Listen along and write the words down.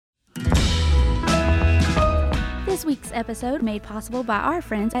This week's episode made possible by our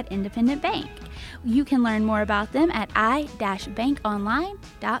friends at Independent Bank. You can learn more about them at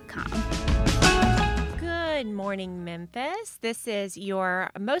i-bankonline.com. Good morning, Memphis. This is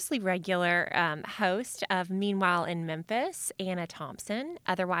your mostly regular host of Meanwhile in Memphis, Anna Thompson,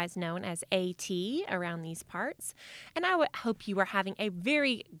 otherwise known as AT around these parts. And I hope you are having a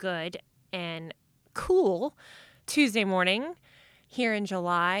very good and cool Tuesday morning here in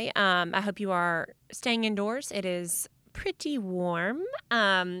July. I hope you are staying indoors. It is pretty warm,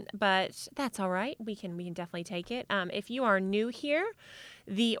 but that's all right. We can definitely take it. If you are new here,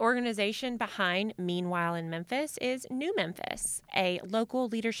 the organization behind Meanwhile in Memphis is New Memphis, a local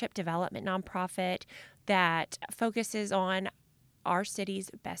leadership development nonprofit that focuses on our city's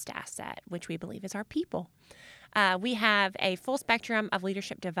best asset, which we believe is our people. We have a full spectrum of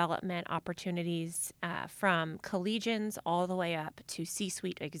leadership development opportunities from collegians all the way up to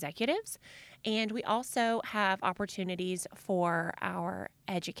C-suite executives. And we also have opportunities for our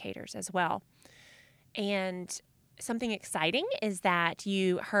educators as well. And something exciting is that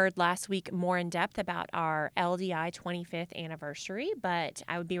you heard last week more in depth about our LDI 25th anniversary, but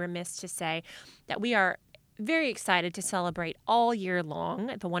I would be remiss to say that we are very excited to celebrate all year long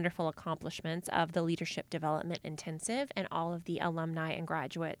the wonderful accomplishments of the Leadership Development Intensive and all of the alumni and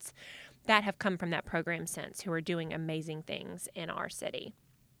graduates that have come from that program since, who are doing amazing things in our city.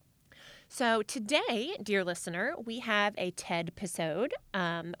 So today, dear listener, we have a TED episode,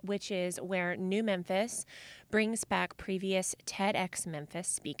 which is where New Memphis brings back previous TEDx Memphis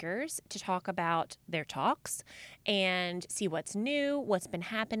speakers to talk about their talks and see what's new, what's been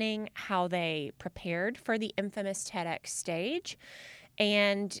happening, how they prepared for the infamous TEDx stage,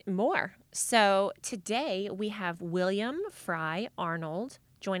 and more. So today we have William Fry Arnold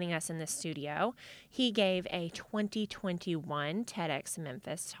joining us in the studio. He gave a 2021 TEDx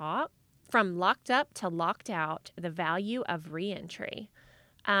Memphis talk, From Locked Up to Locked Out, The Value of Reentry.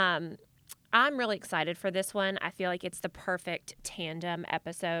 I'm really excited for this one. I feel like it's the perfect tandem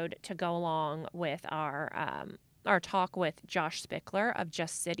episode to go along with our talk with Josh Spickler of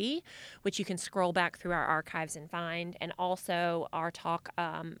Just City, which you can scroll back through our archives and find, and also our talk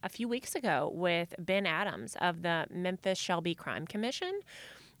a few weeks ago with Ben Adams of the Memphis Shelby Crime Commission.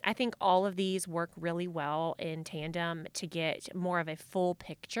 I think all of these work really well in tandem to get more of a full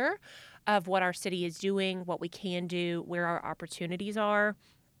picture of what our city is doing, what we can do, where our opportunities are,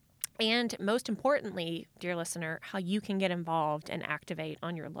 and most importantly, dear listener, how you can get involved and activate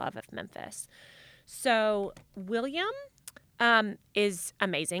on your love of Memphis. So William is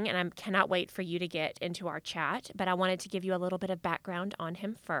amazing, and I cannot wait for you to get into our chat, but I wanted to give you a little bit of background on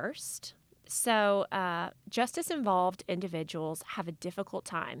him first. So justice-involved individuals have a difficult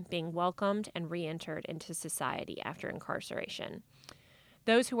time being welcomed and re-entered into society after incarceration.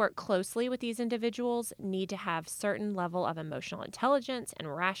 Those who work closely with these individuals need to have certain level of emotional intelligence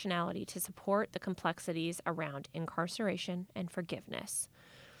and rationality to support the complexities around incarceration and forgiveness.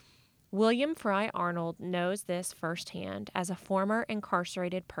 William Fry Arnold knows this firsthand as a former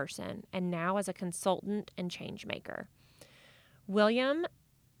incarcerated person and now as a consultant and change maker. William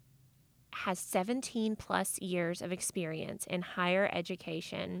has 17 plus years of experience in higher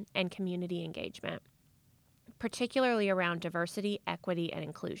education and community engagement, particularly around diversity, equity, and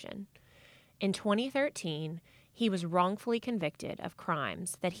inclusion. In 2013, he was wrongfully convicted of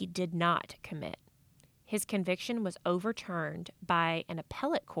crimes that he did not commit. His conviction was overturned by an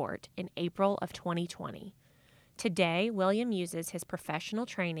appellate court in April of 2020. Today, William uses his professional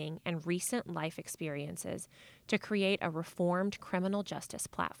training and recent life experiences to create a reformed criminal justice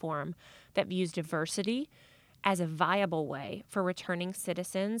platform that views diversity as a viable way for returning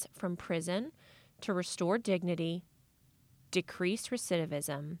citizens from prison to restore dignity, decrease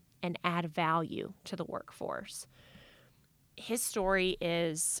recidivism, and add value to the workforce. His story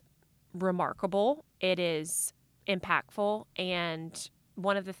is remarkable. It is impactful, and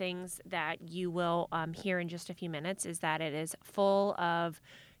one of the things that you will hear in just a few minutes is that it is full of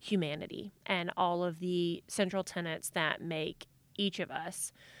humanity and all of the central tenets that make each of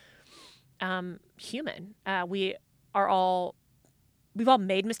us human. We've all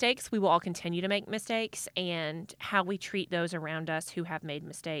made mistakes. We will all continue to make mistakes, and how we treat those around us who have made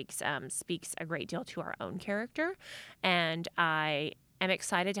mistakes speaks a great deal to our own character. And I am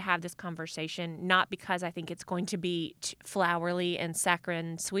excited to have this conversation, not because I think it's going to be flowery and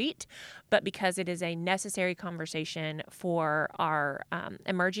saccharine sweet, but because it is a necessary conversation for our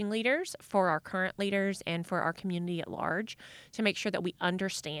emerging leaders, for our current leaders, and for our community at large, to make sure that we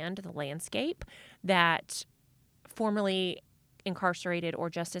understand the landscape that formerly incarcerated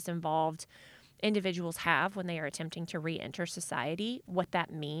or justice-involved individuals have when they are attempting to re-enter society, what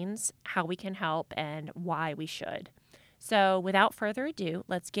that means, how we can help, and why we should. So without further ado,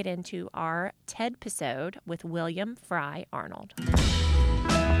 let's get into our TED episode with William Fry Arnold.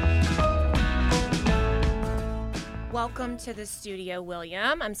 Welcome to the studio,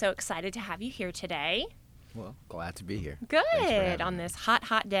 William. I'm so excited to have you here today. Well, glad to be here. Good, on this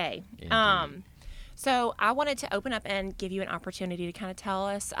hot day. Indeed. So I wanted to open up and give you an opportunity to kind of tell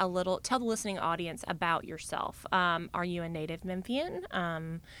the listening audience about yourself. Are you a native Memphian?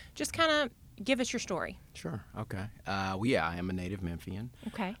 Just kind of give us your story. Sure. Okay. I am a native Memphian.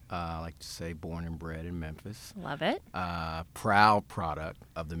 Okay. I like to say born and bred in Memphis. Love it. Proud product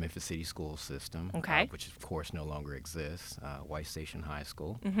of the Memphis City School System. Okay. Which, of course, no longer exists. White Station High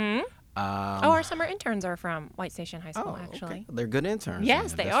School. Mm-hmm. Our summer interns are from White Station High School, actually. Okay. They're good interns.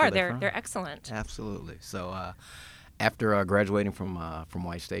 Yes, they are. They're excellent. Absolutely. So after graduating from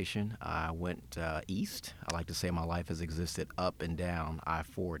White Station, I went east. I like to say my life has existed up and down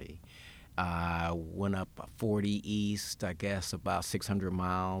I-40. I went up 40 east, I guess, about 600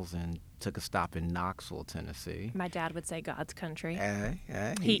 miles, and took a stop in Knoxville, Tennessee. My dad would say God's country.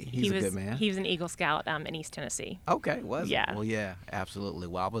 He's a good man. He was an Eagle Scout in East Tennessee. Okay, was it? Yeah. Well, yeah, absolutely.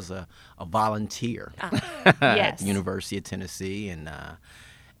 Well, I was a volunteer Yes. at the University of Tennessee, and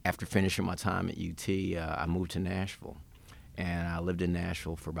after finishing my time at UT, I moved to Nashville. And I lived in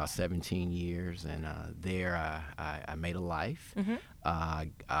Nashville for about 17 years, and there I made a life. Mm-hmm.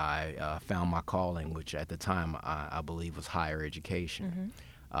 I found my calling, which at the time I believe was higher education. Mm-hmm.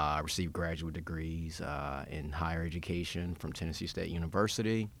 I received graduate degrees in higher education from Tennessee State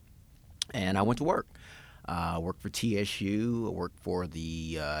University, and I went to work. I worked for TSU, I worked for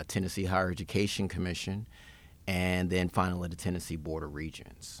the Tennessee Higher Education Commission, and then finally the Tennessee Board of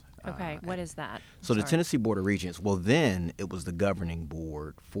Regents. Okay, what is that? So the Tennessee Board of Regents, well, then it was the governing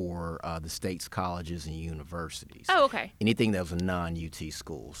board for the state's colleges and universities. Oh, okay. Anything that was a non-UT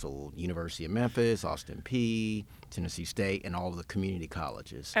school. So University of Memphis, Austin Peay, Tennessee State, and all of the community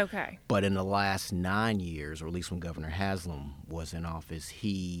colleges. Okay. But in the last 9 years, or at least when Governor Haslam was in office,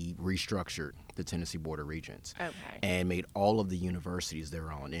 he restructured the Tennessee Board of Regents. Okay. And made all of the universities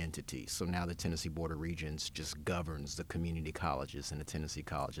their own entities. So now the Tennessee Board of Regents just governs the community colleges and the Tennessee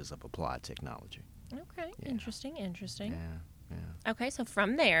Colleges of Applied Technology. Okay. Yeah. Interesting. Yeah. Okay, so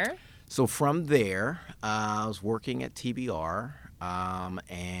from there. I was working at TBR,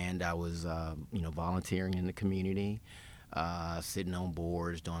 and I was, volunteering in the community, sitting on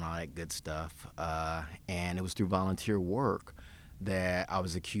boards, doing all that good stuff. And it was through volunteer work that I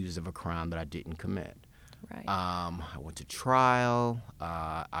was accused of a crime that I didn't commit. Right. I went to trial.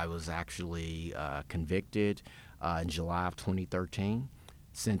 I was actually convicted in July of 2013,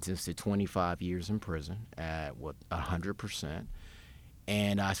 sentenced to 25 years in prison at 100%.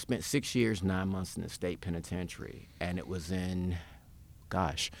 And I spent 6 years, 9 months in the state penitentiary. And it was in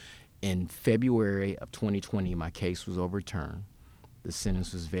February of 2020, my case was overturned. The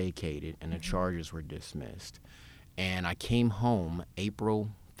sentence was vacated and the charges were dismissed. And I came home April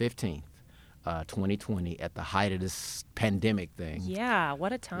 15th. 2020 at the height of this pandemic thing. Yeah,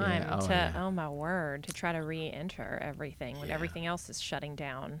 what a time Yeah. oh my word, to try to re-enter everything when everything else is shutting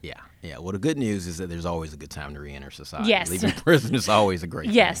down. Yeah. Well, the good news is that there's always a good time to re-enter society. Yes. Leaving prison is always a great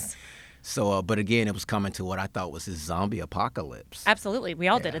thing. Yes. So, but again, it was coming to what I thought was this zombie apocalypse. Absolutely. We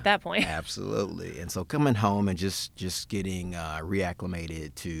all did at that point. Absolutely. And so coming home and just getting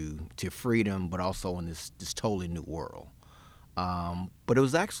reacclimated to freedom, but also in this totally new world. But it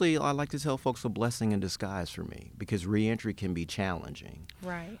was actually, I like to tell folks, a blessing in disguise for me because reentry can be challenging.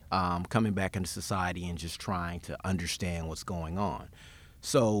 Right. Coming back into society and just trying to understand what's going on.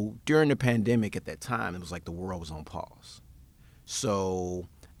 So during the pandemic at that time, it was like the world was on pause. So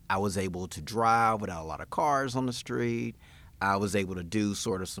I was able to drive without a lot of cars on the street. I was able to do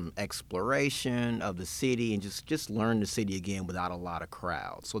sort of some exploration of the city and just learn the city again without a lot of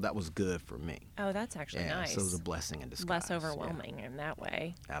crowds. So that was good for me. Oh, that's actually nice. So it was a blessing in disguise. Less overwhelming in that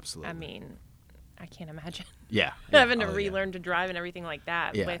way. Absolutely. I mean, I can't imagine. Yeah. Having to relearn to drive and everything like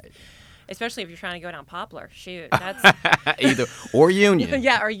that. Yeah. Especially if you're trying to go down Poplar. Shoot, that's either or Union.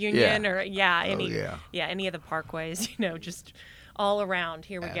 Yeah, or Union, or any of the parkways. Just all around.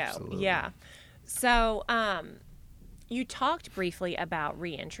 Here we Absolutely. go. Yeah. So, you talked briefly about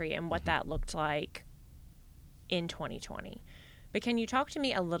reentry and what that looked like in 2020. But can you talk to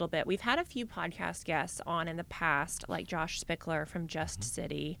me a little bit? We've had a few podcast guests on in the past, like Josh Spickler from Just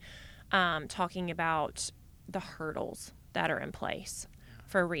City, talking about the hurdles that are in place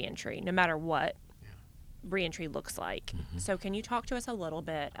for reentry, no matter what reentry looks like. So can you talk to us a little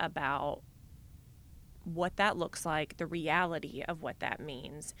bit about what that looks like, the reality of what that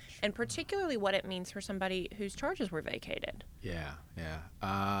means, and particularly what it means for somebody whose charges were vacated. Yeah.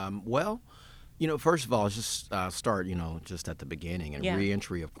 Well, first of all, just start, just at the beginning. And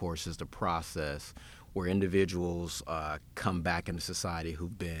reentry, of course, is the process where individuals come back into society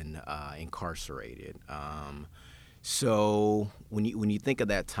who've been incarcerated. So when you think of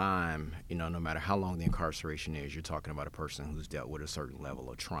that time, no matter how long the incarceration is, you're talking about a person who's dealt with a certain level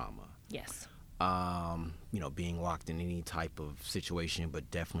of trauma. Yes. Being locked in any type of situation,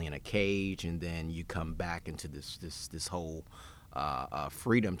 but definitely in a cage, and then you come back into this whole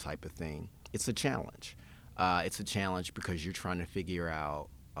freedom type of thing. It's a challenge. It's a challenge because you're trying to figure out,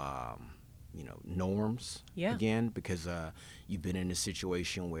 norms again, because you've been in a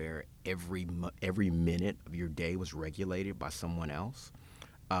situation where every minute of your day was regulated by someone else.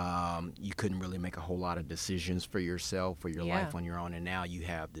 You couldn't really make a whole lot of decisions for yourself, for your life on your own, and now you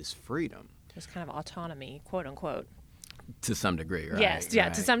have this freedom. Just kind of autonomy, quote unquote. To some degree, right? Yes, yeah,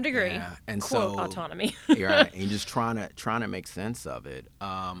 right. To some degree. Yeah. And quote, so autonomy. Right, and you're just trying to make sense of it.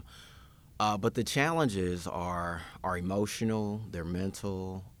 But the challenges are emotional, they're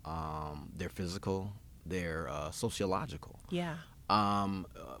mental, they're physical, they're sociological. Yeah.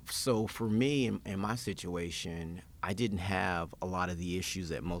 So for me, in my situation, I didn't have a lot of the issues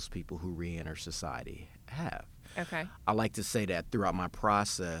that most people who reenter society have. Okay. I like to say that throughout my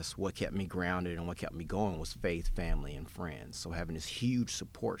process, what kept me grounded and what kept me going was faith, family, and friends. So having this huge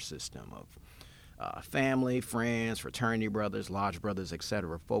support system of family, friends, fraternity brothers, lodge brothers,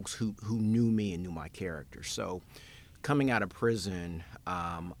 etc., folks who knew me and knew my character. So coming out of prison,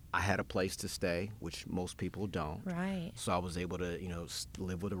 I had a place to stay, which most people don't. Right. So I was able to,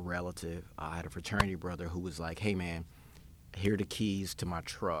 live with a relative. I had a fraternity brother who was like, hey, man, here are the keys to my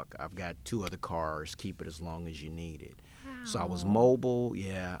truck. I've got 2 other cars. Keep it as long as you need it. Wow. So I was mobile.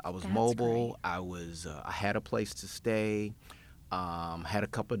 Yeah, I was That's mobile. Great. I had a place to stay. Had a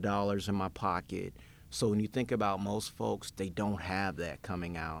couple of dollars in my pocket. So when you think about most folks, they don't have that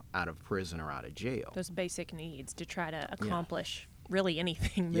coming out of prison or out of jail. Those basic needs to try to accomplish really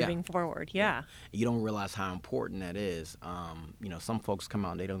anything moving forward. Yeah. You don't realize how important that is. Some folks come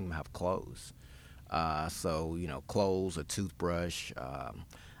out and they don't even have clothes. So clothes, a toothbrush.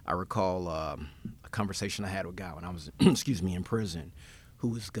 I recall a conversation I had with a guy when I was, in prison, who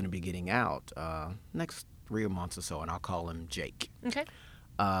was going to be getting out next 3 months or so, and I'll call him Jake. Okay.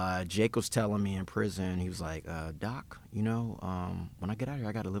 Jake was telling me in prison, he was like, Doc, when I get out of here,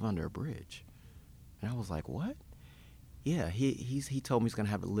 I got to live under a bridge. And I was like, what? Yeah, he told me he's going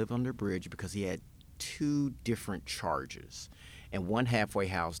to have to live under a bridge because he had 2 different charges. And one halfway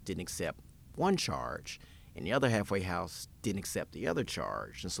house didn't accept one charge, and the other halfway house didn't accept the other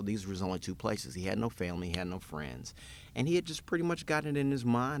charge. And so these were his only 2 places. He had no family, he had no friends. And he had just pretty much gotten it in his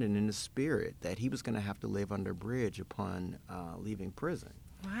mind and in his spirit that he was going to have to live under a bridge upon leaving prison.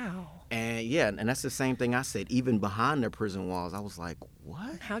 Wow. And that's the same thing I said. Even behind their prison walls, I was like,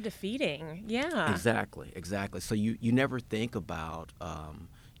 what? How defeating. Yeah. Exactly. So you never think about,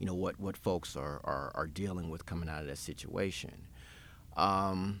 what folks are dealing with coming out of that situation.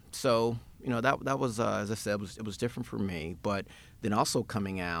 That was, as I said, it was different for me. But then also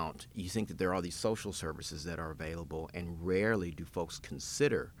coming out, you think that there are these social services that are available, and rarely do folks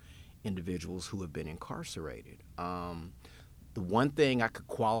consider individuals who have been incarcerated. The one thing I could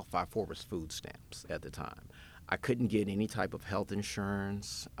qualify for was food stamps at the time. I couldn't get any type of health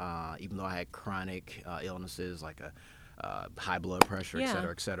insurance, even though I had chronic illnesses like high blood pressure, et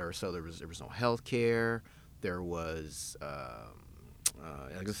cetera, et cetera. So there was no health care. There was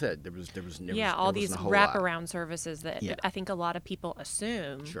like I said, there was all these wraparound lot. Services that I think a lot of people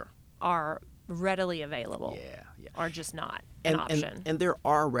assume are readily available. Are just not an option. And there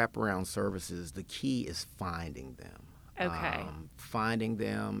are wraparound services. The key is finding them. Okay. Finding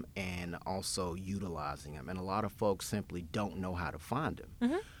them and also utilizing them. And a lot of folks simply don't know how to find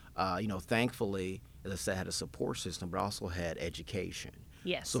them. Mm-hmm. Thankfully, as I said, I had a support system, but also had education.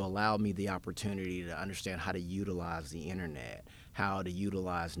 Yes. So it allowed me the opportunity to understand how to utilize the internet, how to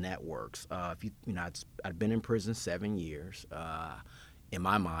utilize networks. I'd been in prison 7 years. In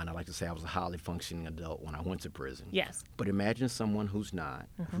my mind, I like to say I was a highly functioning adult when I went to prison. Yes. But imagine someone who's not,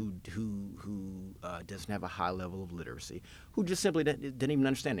 who doesn't have a high level of literacy, who just simply didn't even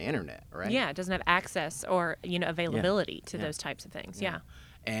understand the internet, right? Yeah, doesn't have access or availability to those types of things. Yeah.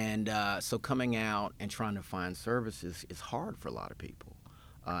 And so coming out and trying to find services is hard for a lot of people.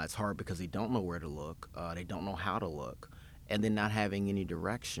 It's hard because they don't know where to look. They don't know how to look. And then not having any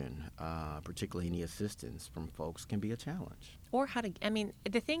direction, particularly any assistance from folks, can be a challenge. Or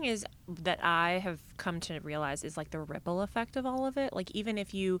the thing is that I have come to realize is like the ripple effect of all of it. Like even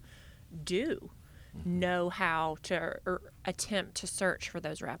if you do know how to or attempt to search for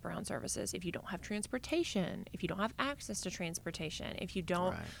those wraparound services if you don't have transportation, if you don't have access to transportation, if you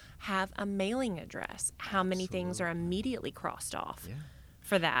don't have a mailing address, how many things are immediately crossed off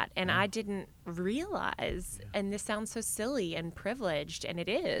for that. And I didn't realize, and this sounds so silly and privileged, and it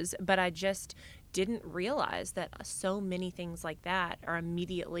is, but I just didn't realize that so many things like that are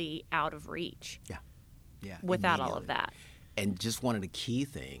immediately out of reach without all of that. And just one of the key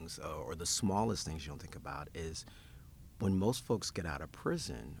things, or the smallest things you don't think about, is when most folks get out of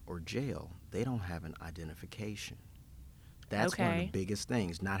prison or jail, they don't have an identification. That's one of the biggest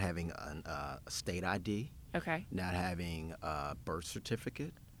things, not having a state ID, not having a birth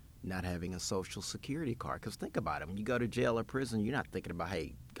certificate, not having a social security card. Because think about it, when you go to jail or prison, you're not thinking about,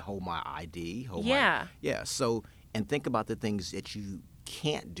 hey, hold my ID. So, and think about the things that you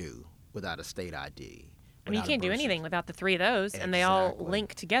can't do without a state ID. I mean, you can't do anything without the three of those, and they all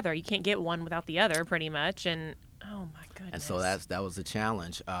link together. You can't get one without the other, pretty much. And oh my goodness! And so that was the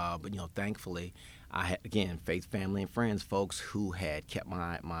challenge. But thankfully, I had, again, faith, family, and friends, folks who had kept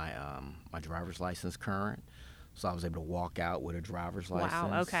my driver's license current. So I was able to walk out with a driver's license.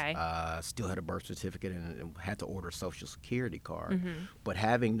 Wow, okay. Still had a birth certificate and had to order a social security card. But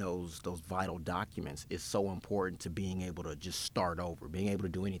having those vital documents is so important to being able to just start over, being able to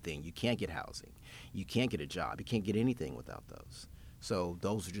do anything. You can't get housing. You can't get a job. You can't get anything without those. So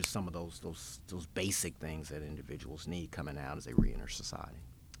those are just some of those basic things that individuals need coming out as they reenter society.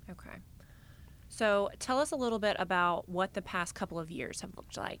 Okay. So tell us a little bit about what the past couple of years have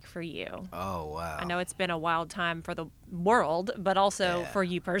looked like for you. Oh, wow. I know it's been a wild time for the world, but also for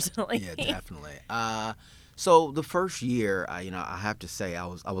you personally. Yeah, definitely. So the first year, I have to say I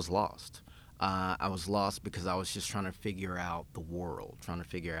was lost. I was lost because I was just trying to figure out the world, trying to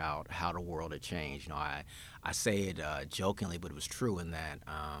figure out how the world had changed. I say it jokingly, but it was true in that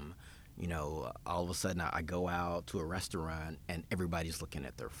all of a sudden I go out to a restaurant and everybody's looking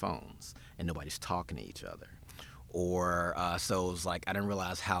at their phones and nobody's talking to each other. Or so it was like I didn't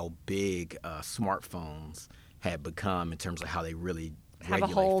realize how big smartphones had become in terms of how they really have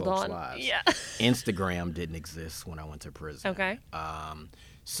regulate a hold folks' on. lives. Yeah. Instagram didn't exist when I went to prison. Okay.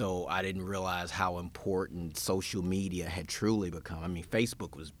 So I didn't realize how important social media had truly become. I mean,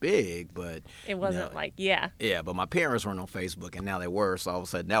 Facebook was big, but it wasn't Yeah, but my parents weren't on Facebook, and now they were, so all of a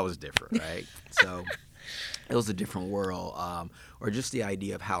sudden that was different, right? So it was a different world. Or just the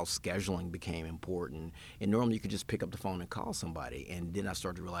idea of how scheduling became important. And normally you could just pick up the phone and call somebody. And then I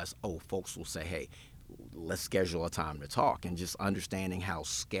started to realize, folks will say, hey, let's schedule a time to talk, and just understanding how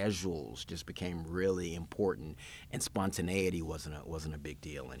schedules just became really important, and spontaneity wasn't a big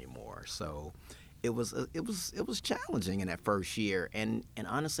deal anymore. So it was challenging in that first year, and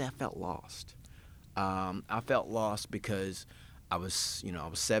honestly, I felt lost. I felt lost because I was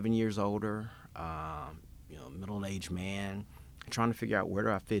 7 years older, middle-aged man, trying to figure out where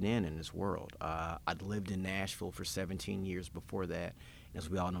do I fit in this world. I'd lived in Nashville for 17 years before that. As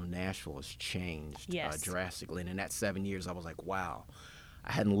we all know, Nashville has changed drastically. And in that 7 years, I was like, wow,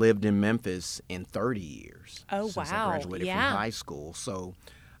 I hadn't lived in Memphis in 30 years since I graduated from high school. So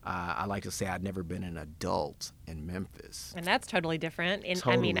I like to say I'd never been an adult in Memphis. And that's totally different. And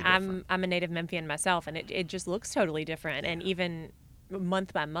Totally different. I'm a native Memphian myself, and it just looks totally different. And even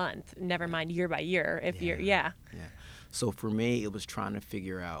month by month, never mind year by year. So for me, it was trying to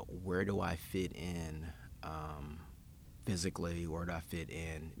figure out, where do I fit in physically, where do I fit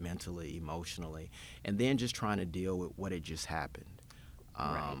in mentally, emotionally, and then just trying to deal with what had just happened.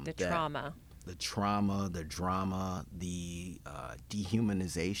 The trauma. The trauma, the drama, the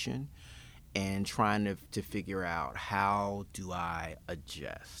dehumanization, and trying to figure out, how do I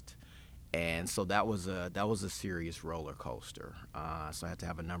adjust. And so that was a serious roller coaster. So I had to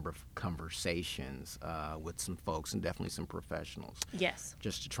have a number of conversations with some folks, and definitely some professionals. Yes.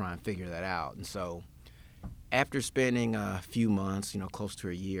 Just to try and figure that out. And so after spending a few months, close to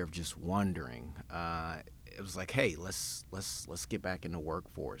a year of just wondering, it was like, hey, let's get back in the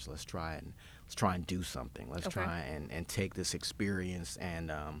workforce. Let's try and do something. Let's try and take this experience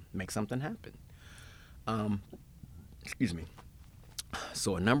and make something happen. Excuse me.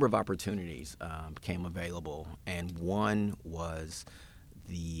 So a number of opportunities became available, and one was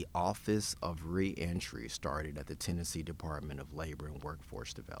the Office of Reentry started at the Tennessee Department of Labor and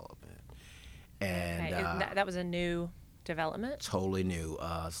Workforce Development. And that was a new development? Totally new.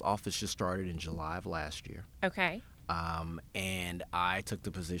 This office just started in July of last year. Okay. And I took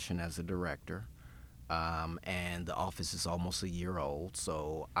the position as a director. And the office is almost a year old,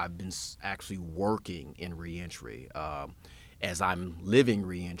 so I've been actually working in reentry. As I'm living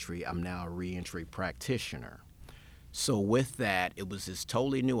reentry, I'm now a reentry practitioner. So with that, it was this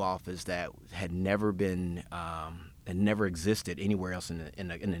totally new office that had never been, had never existed anywhere else in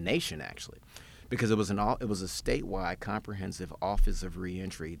the nation, actually, because it was a statewide comprehensive Office of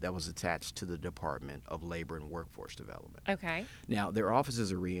Reentry that was attached to the Department of Labor and Workforce Development. Okay. Now, there are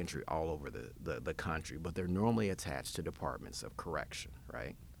offices of reentry all over the country, but they're normally attached to departments of correction,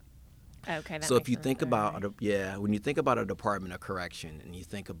 right? Okay. That So makes if you sense. think All about, right. when you think about a Department of Correction and you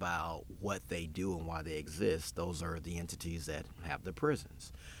think about what they do and why they exist, those are the entities that have the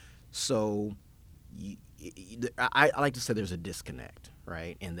prisons. So I like to say there's a disconnect,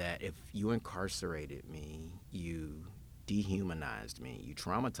 right? In that if you incarcerated me, you dehumanized me, you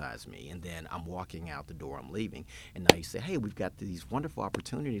traumatized me, and then I'm walking out the door, I'm leaving, and now you say, hey, we've got these wonderful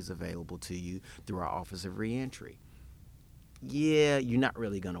opportunities available to you through our Office of Reentry. Yeah, you're not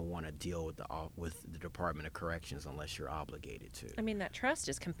really going to want to deal with the Department of Corrections unless you're obligated to. I mean, that trust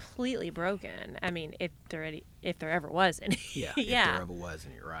is completely broken. I mean, if there ever was any. Yeah, if there ever was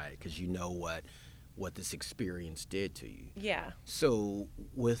any, right? Because you know what this experience did to you. Yeah. So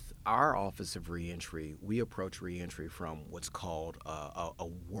with our Office of Reentry, we approach reentry from what's called a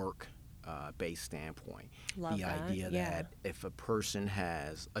work-based standpoint. Love the that. idea Yeah. that if a person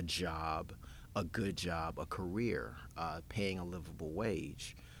has a job, a good job, a career, paying a livable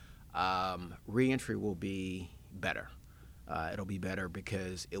wage, reentry will be better. It'll be better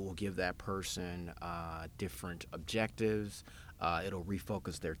because it will give that person different objectives. It'll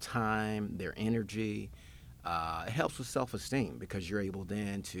refocus their time, their energy. It helps with self-esteem because you're able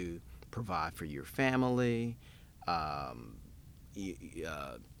then to provide for your family.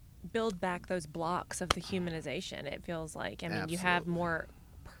 Build back those blocks of the humanization. It feels like. I mean, you have Absolutely. more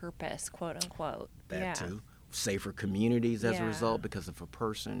purpose, quote unquote. That too. Safer communities as a Yeah. result, because if a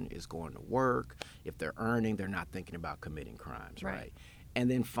person is going to work, if they're earning, they're not thinking about committing crimes, Right. right? And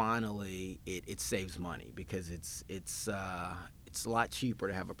then finally, it saves money because it's a lot cheaper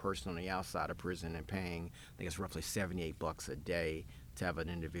to have a person on the outside of prison and paying, I think it's roughly $78 a day to have an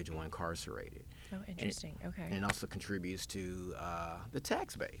individual incarcerated. Oh, interesting. Okay. And it also contributes to the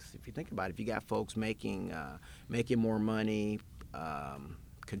tax base. If you think about it, if you got folks making more money,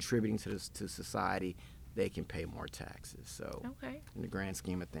 contributing to society, they can pay more taxes. So Okay. in the grand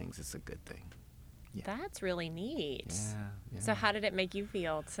scheme of things, it's a good thing. Yeah. That's really neat. Yeah. So how did it make you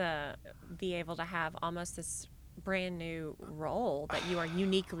feel to be able to have almost this brand new role that you are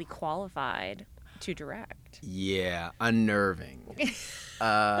uniquely qualified to direct? Yeah, unnerving.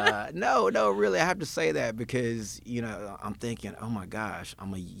 No, really, I have to say that because, I'm thinking, oh my gosh,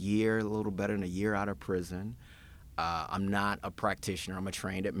 I'm a little better than a year out of prison. I'm not a practitioner, I'm a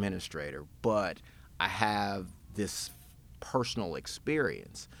trained administrator, but I have this personal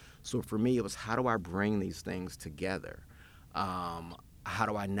experience. So for me, it was how do I bring these things together? How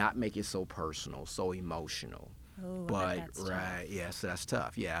do I not make it so personal, so emotional? Oh, But that's right, yeah, so that's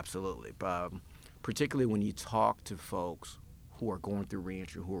tough. Yeah, absolutely. But particularly when you talk to folks who are going through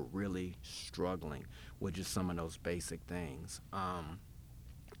reentry, who are really struggling with just some of those basic things.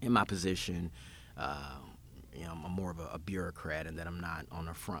 In my position, I'm more of a bureaucrat, and that I'm not on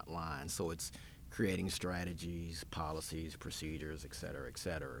the front line. So it's creating strategies, policies, procedures, et cetera, et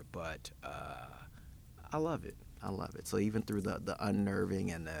cetera. But I love it. So even through the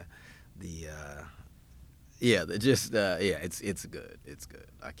unnerving and it's good. It's good.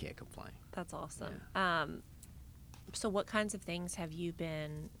 I can't complain. That's awesome. So what kinds of things have you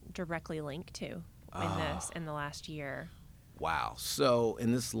been directly linked to in the last year? Wow. So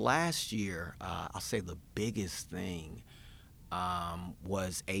in this last year, I'll say the biggest thing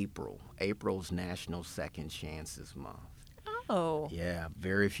was April. April's National Second Chances Month. Oh. Yeah,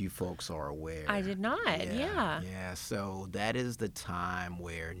 very few folks are aware. I did not. Yeah. Yeah, so that is the time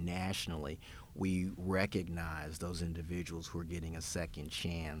where nationally we recognize those individuals who are getting a second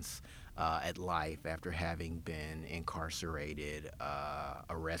chance at life after having been incarcerated,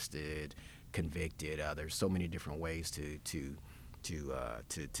 arrested, convicted. There's so many different ways to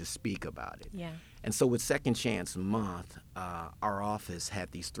speak about it. Yeah. And so with Second Chance Month, our office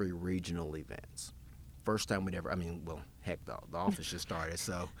had these 3 regional events. First time we'd ever, the office just started,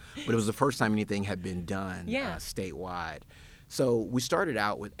 but it was the first time anything had been done statewide. So we started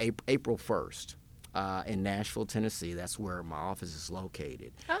out with April 1st in Nashville, Tennessee. That's where my office is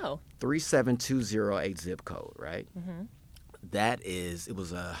located. Oh. 37208 zip code, right? Mm-hmm. It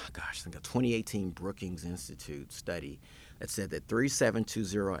was a 2018 Brookings Institute study that said that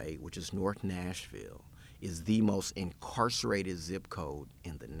 37208, which is North Nashville, is the most incarcerated zip code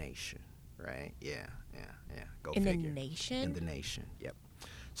in the nation, right? Yeah. Go figure. In the nation, yep.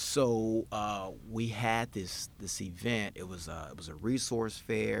 So we had this event. It was a resource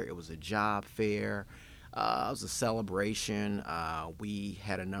fair. It was a job fair. It was a celebration. We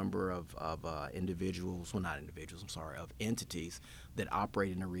had a number of individuals, well, not individuals, I'm sorry, of entities that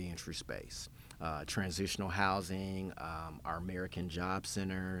operate in the reentry space. Transitional housing, our American Job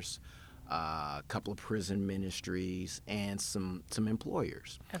Centers, a couple of prison ministries, and some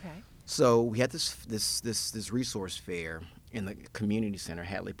employers. Okay. So we had this resource fair in the community center,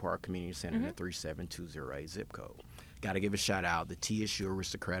 Hadley Park Community Center, in the 37208 zip code. Got to give a shout out. The TSU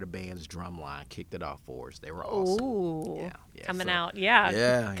Aristocrata Band's drumline kicked it off for us. They were awesome. Ooh, Yeah, coming so- out, coming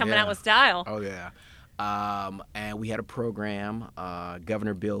yeah. out with style. Oh yeah. And we had a program.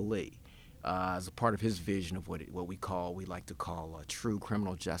 Governor Bill Lee, as a part of his vision of what we like to call true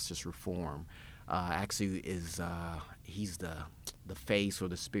criminal justice reform. Actually, he's the face or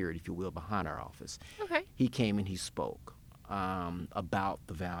the spirit, if you will, behind our office. Okay. He came and he spoke about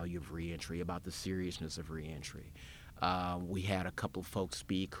the value of reentry, about the seriousness of reentry. We had a couple of folks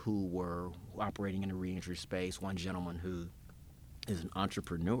speak who were operating in the reentry space. One gentleman who is an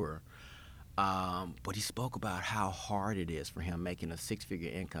entrepreneur, but he spoke about how hard it is for him making a six-figure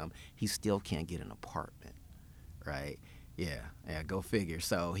income. He still can't get an apartment, right? Yeah, go figure.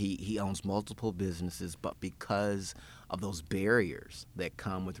 So he owns multiple businesses, but because of those barriers that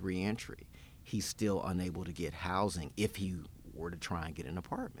come with reentry, he's still unable to get housing if he were to try and get an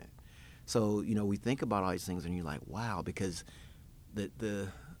apartment. So, we think about all these things and you're like, wow, because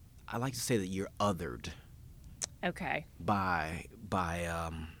I like to say that you're othered. Okay. By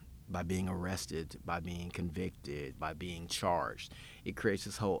being arrested, by being convicted, by being charged. It creates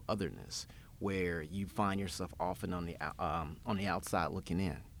this whole otherness where you find yourself often on the outside looking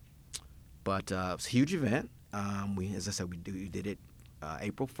in. But it's a huge event. As I said, we did it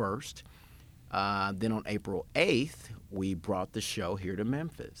April 1st. Then on April 8th, we brought the show here to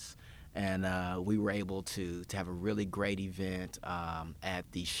Memphis. And we were able to have a really great event at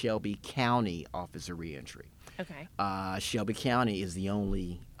the Shelby County Office of Reentry. Okay. Shelby County is the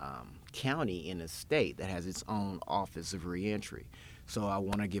only county in the state that has its own Office of Reentry. So I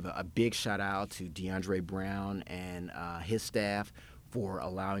want to give a big shout out to DeAndre Brown and his staff for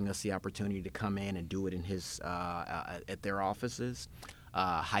allowing us the opportunity to come in and do it in his at their offices.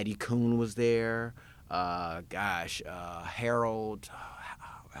 Heidi Kuhn was there. Harold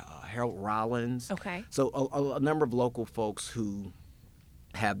Rollins. Okay. So a number of local folks who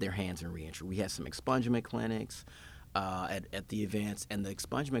have their hands in reentry. We had some expungement clinics at the events, and the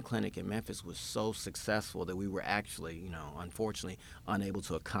expungement clinic in Memphis was so successful that we were actually, unfortunately, unable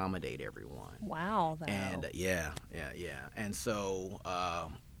to accommodate everyone. Wow. Though. And yeah. And so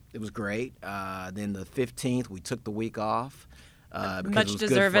it was great. Then the 15th, we took the week off. Because Much it was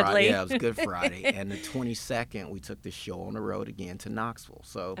deservedly. Good Friday. Yeah, it was Good Friday. And the 22nd, we took the show on the road again to Knoxville.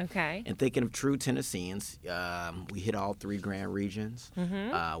 So, Okay. And thinking of true Tennesseans, we hit all 3 grand regions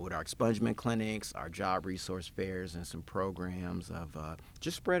with our expungement clinics, our job resource fairs, and some programs of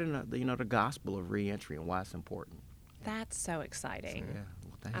just spreading the gospel of reentry and why it's important. That's so exciting. So, yeah.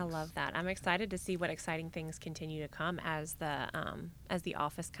 Well, I thanks. love that. I'm excited to see what exciting things continue to come as the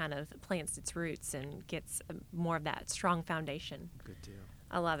office kind of plants its roots and gets more of that strong foundation. Good deal.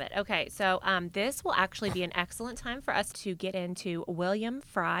 I love it. Okay, so this will actually be an excellent time for us to get into William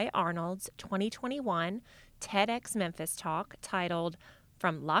Fry Arnold's 2021 TEDx Memphis talk titled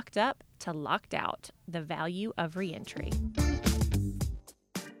From Locked Up to Locked Out, The Value of Reentry.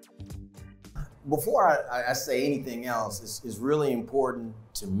 Before I say anything else, it's really important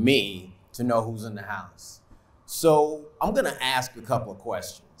to me to know who's in the house. So I'm going to ask a couple of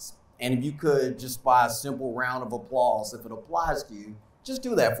questions. And if you could, just by a simple round of applause, if it applies to you, just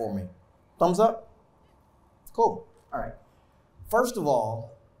do that for me. Thumbs up? Cool. All right. First of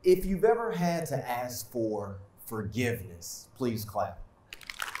all, if you've ever had to ask for forgiveness, please clap.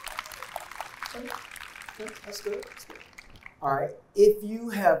 Okay. That's good. That's good. All right. If you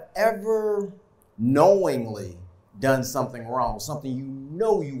have ever knowingly done something wrong, something you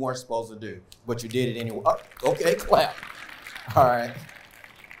know you weren't supposed to do, but you did it anyway. Oh, okay, clap. All right.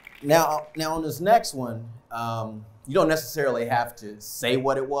 Now on this next one, you don't necessarily have to say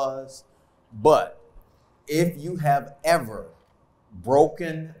what it was, but if you have ever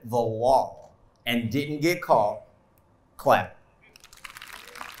broken the law and didn't get caught, clap.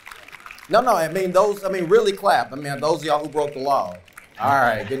 No, really clap. Those of y'all who broke the law. All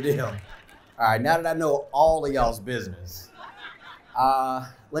right, good deal. All right, now that I know all of y'all's business,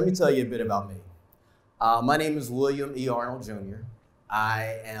 let me tell you a bit about me. My name is William E. Arnold Jr.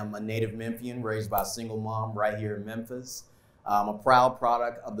 I am a native Memphian raised by a single mom right here in Memphis. I'm a proud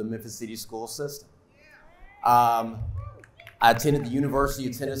product of the Memphis City school system. I attended the University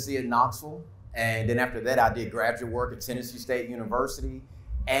of Tennessee at Knoxville, and then after that I did graduate work at Tennessee State University.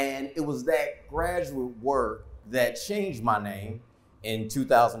 And it was that graduate work that changed my name in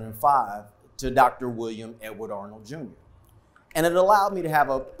 2005 to Dr. William Edward Arnold Jr. And it allowed me to have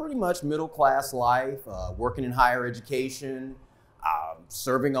a pretty much middle-class life, working in higher education,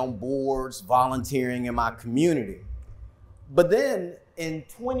 serving on boards, volunteering in my community. But then in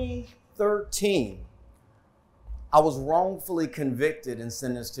 2013, I was wrongfully convicted and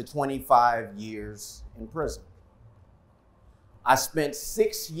sentenced to 25 years in prison. I spent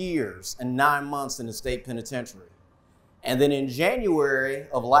 6 years and 9 months in the state penitentiary. And then in January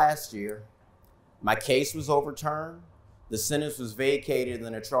of last year, my case was overturned, the sentence was vacated, and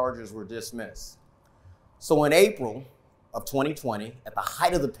then the charges were dismissed. So in April of 2020, at the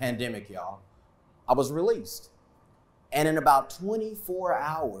height of the pandemic, y'all, I was released. And in about 24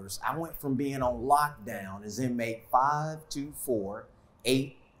 hours, I went from being on lockdown as inmate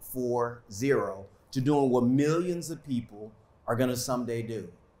 524840 to doing what millions of people are gonna someday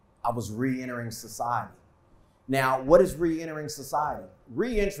do. I was re-entering society. Now, what is re-entering society?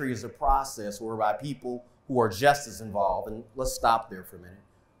 Re-entry is a process whereby people who are just as involved, and let's stop there for a minute.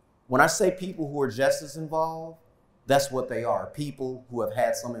 When I say people who are just as involved, that's what they are, people who have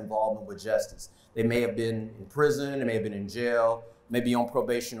had some involvement with justice. They may have been in prison, they may have been in jail, maybe on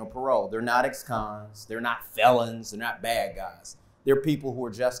probation or parole. They're not ex-cons, they're not felons, they're not bad guys. They're people who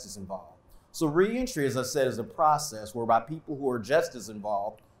are just as involved. So re-entry, as I said, is a process whereby people who are just as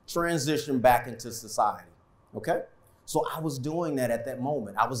involved transition back into society, okay? So I was doing that at that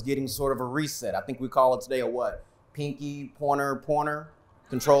moment. I was getting sort of a reset. I think we call it today a what? Pinky, pointer,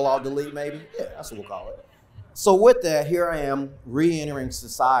 Control, Alt, Delete maybe? Yeah, that's what we'll call it. So with that, here I am re-entering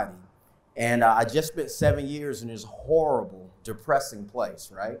society. And I just spent 7 years in this horrible, depressing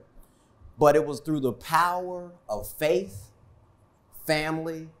place, right? But it was through the power of faith,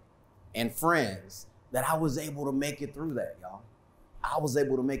 family, and friends that I was able to make it through that, y'all. I was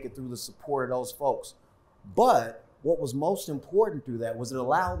able to make it through the support of those folks. But what was most important through that was it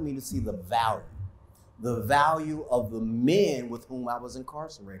allowed me to see the value of the men with whom I was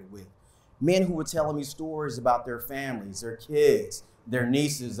incarcerated with. Men who were telling me stories about their families, their kids, their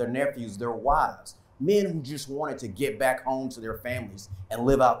nieces, their nephews, their wives. Men who just wanted to get back home to their families and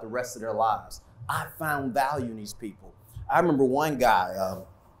live out the rest of their lives. I found value in these people. I remember one guy,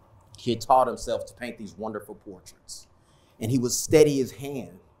 he had taught himself to paint these wonderful portraits. And he would steady his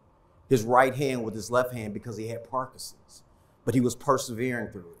hand, his right hand with his left hand because he had Parkinson's. But he was persevering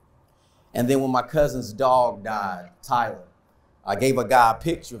through it. And then when my cousin's dog died, Tyler, I gave a guy a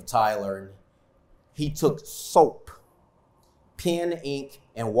picture of Tyler, and he took soap, pen, ink,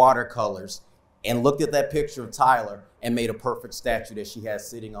 and watercolors and looked at that picture of Tyler and made a perfect statue that she has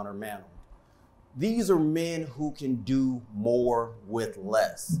sitting on her mantle. These are men who can do more with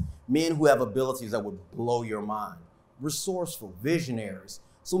less. Men who have abilities that would blow your mind. Resourceful, visionaries.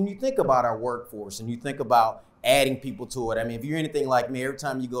 So when you think about our workforce and you think about adding people to it, I mean, if you're anything like me, every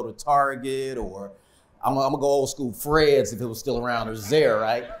time you go to Target or I'm gonna go old school Fred's if it was still around, or Zare,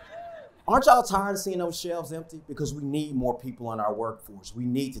 right? Aren't y'all tired of seeing those shelves empty? Because we need more people in our workforce. We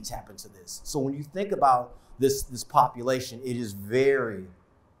need to tap into this. So when you think about this population, it is very,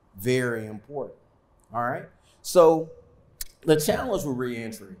 very important, all right? So the challenge with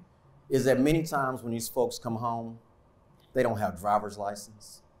reentry is that many times when these folks come home, they don't have driver's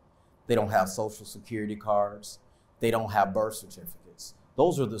license, they don't have social security cards, they don't have birth certificates.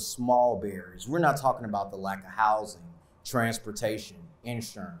 Those are the small barriers. We're not talking about the lack of housing, transportation,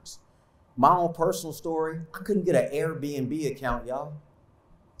 insurance. My own personal story, I couldn't get an Airbnb account, y'all.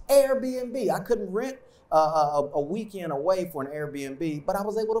 Airbnb, I couldn't rent a weekend away for an Airbnb, but I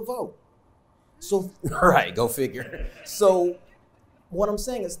was able to vote. So, right, go figure. So what I'm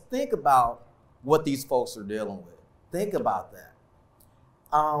saying is think about what these folks are dealing with. Think about that.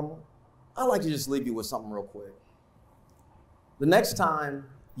 I'd like to just leave you with something real quick. The next time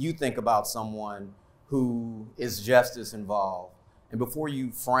you think about someone who is justice involved, and before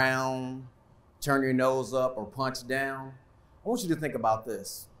you frown, turn your nose up, or punch down, I want you to think about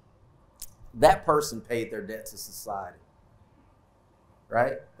this. That person paid their debt to society,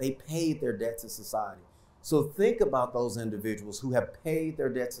 right? They paid their debt to society. So think about those individuals who have paid their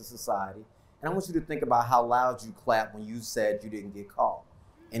debt to society, and I want you to think about how loud you clapped when you said you didn't get caught.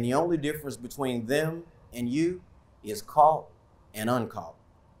 And the only difference between them and you is caught and uncaught.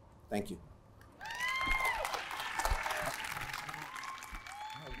 Thank you.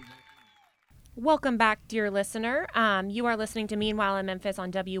 Welcome back, dear listener. You are listening to Meanwhile in Memphis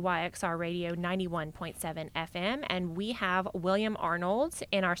on WYXR Radio 91.7 FM, and we have William Arnold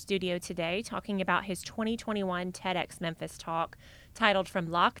in our studio today talking about his 2021 TEDx Memphis talk titled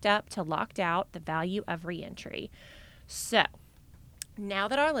From Locked Up to Locked Out, The Value of Reentry. So, Now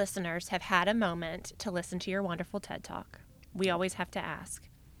that our listeners have had a moment to listen to your wonderful TED Talk, we always have to ask,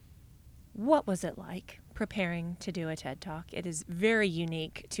 what was it like preparing to do a TED Talk? It is very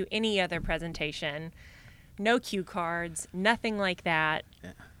unique to any other presentation. No cue cards, nothing like that.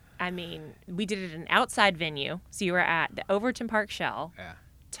 Yeah. I mean, we did it in an outside venue. So you were at the Overton Park Shell. Yeah.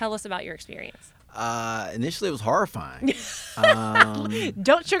 Tell us about your experience. Initially, it was horrifying.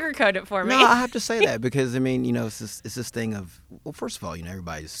 Don't sugarcoat it for me. No, I have to say that because, I mean, it's this thing of, well, first of all,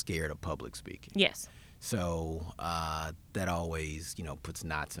 everybody's scared of public speaking. Yes. So that always, puts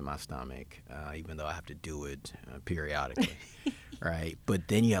knots in my stomach, even though I have to do it periodically, right? But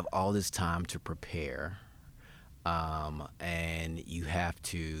then you have all this time to prepare, and you have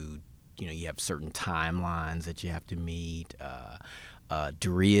to, you have certain timelines that you have to meet.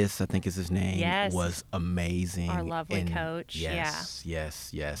 Darius, I think is his name, Yes. was amazing. Our lovely coach. Yes.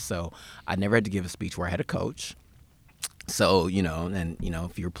 So I never had to give a speech where I had a coach. So,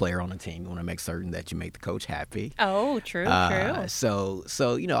 if you're a player on the team, you want to make certain that you make the coach happy. Oh, true. So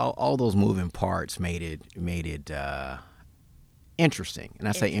all those moving parts made it interesting. And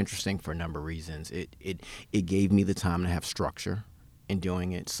I say interesting for a number of reasons. It gave me the time to have structure in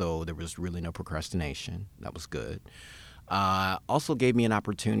doing it, so there was really no procrastination. That was good. Also gave me an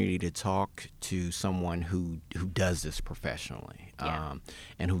opportunity to talk to someone who does this professionally,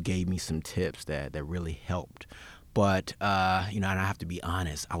 and who gave me some tips that really helped. But, and I have to be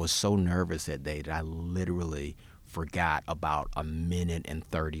honest, I was so nervous that day that I literally forgot about 1 minute and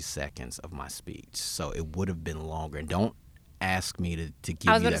 30 seconds of my speech. So it would have been longer. And don't ask me to give you that.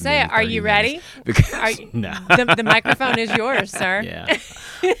 I was about to say, are you ready? Because no. The microphone is yours, sir. Yeah.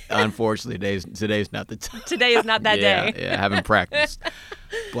 Unfortunately, today's not the time. Today is not that day. Yeah, I haven't practiced.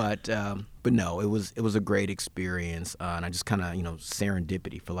 But no, it was a great experience, and I just kind of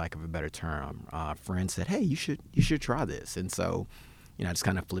serendipity, for lack of a better term. A friend said, "Hey, you should try this," and so I just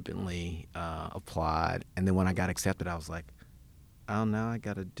kind of flippantly applied. And then when I got accepted, I was like, "Oh, now I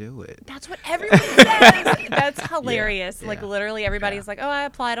got to do it." That's what everyone says. That's hilarious. Yeah, Like yeah, literally everybody's yeah. like, "Oh, I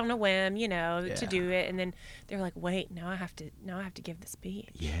applied on a whim, to Yeah. do it," and then they're like, "Wait, now I have to give the speech."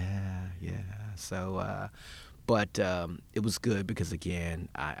 Yeah. So, but it was good because, again,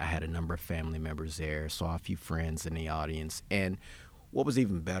 I had a number of family members there, saw a few friends in the audience. And what was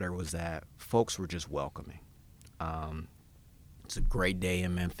even better was that folks were just welcoming. It's a great day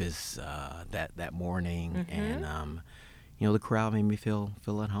in Memphis that morning. Mm-hmm. And, the crowd made me feel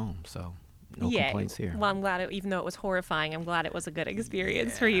at home. So no complaints here. Well, I'm glad, even though it was horrifying, I'm glad it was a good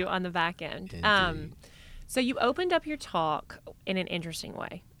experience for you on the back end. Indeed. So you opened up your talk in an interesting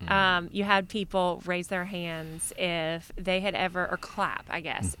way. You had people raise their hands if they had ever, or clap, I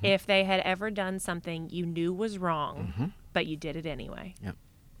guess, if they had ever done something you knew was wrong, but you did it anyway. Yep.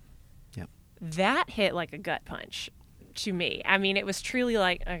 That hit like a gut punch to me. I mean, it was truly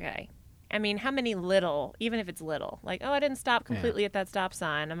like, okay. I mean, how many little, even if it's little, like, oh, I didn't stop completely at that stop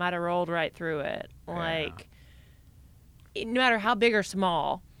sign. I might have rolled right through it. Like, no matter how big or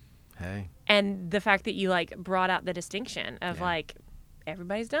small. Hey. And the fact that you brought out the distinction of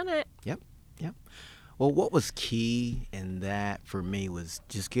everybody's done it. Yep. Well, what was key in that for me was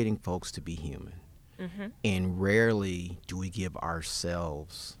just getting folks to be human. Mm-hmm. And rarely do we give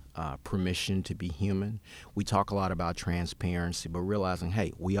ourselves permission to be human. We talk a lot about transparency, but realizing,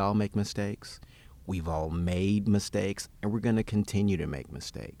 hey, we all make mistakes. We've all made mistakes, and we're going to continue to make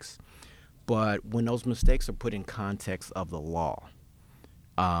mistakes. But when those mistakes are put in context of the law,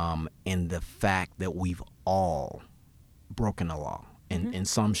 and the fact that we've all broken the law in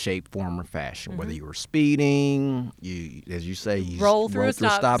some shape, form, or fashion, whether you were speeding, you, as you say, you roll through a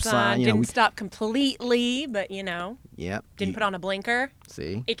stop sign, didn't we stop completely, but Yep. didn't put on a blinker.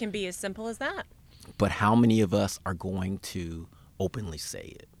 See? It can be as simple as that. But how many of us are going to openly say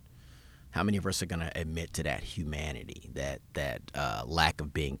it? How many of us are going to admit to that humanity, that lack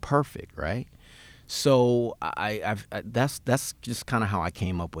of being perfect, right? So that's just kind of how I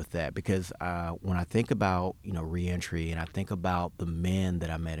came up with that, because when I think about reentry and I think about the men that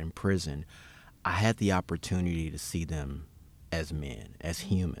I met in prison, I had the opportunity to see them as men, as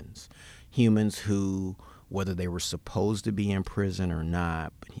humans who, whether they were supposed to be in prison or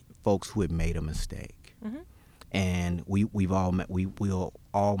not, but folks who had made a mistake. Mm-hmm. And we'll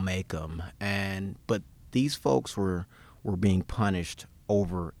all make them, but these folks were being punished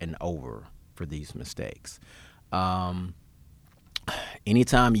over and over for these mistakes.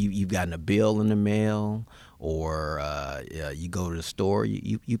 Anytime you've gotten a bill in the mail, or you go to the store,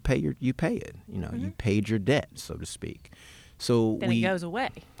 you pay it. You paid your debt, so to speak. So then it goes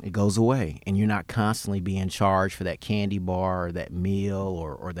away. It goes away, and you're not constantly being charged for that candy bar or that meal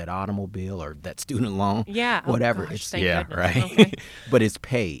or that automobile or that student loan. Yeah. Whatever. Oh, gosh, It's thank yeah, goodness. right. Okay. But it's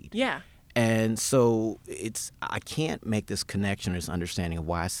paid. Yeah. And so I can't make this connection, this understanding of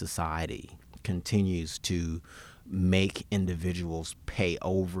why society continues to make individuals pay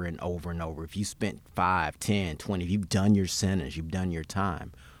over and over and over. If you spent 5, 10, 20, if you've done your sentence, you've done your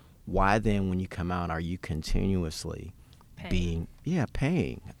time, why then when you come out are you continuously paying?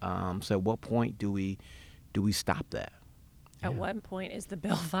 So at what point do we stop that? At what point is the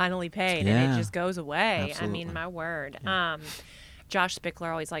bill finally paid and Yeah. it just goes away? Absolutely. I mean, my word. Josh Spickler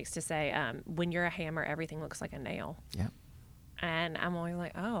always likes to say, when you're a hammer, everything looks like a nail. Yeah. And I'm always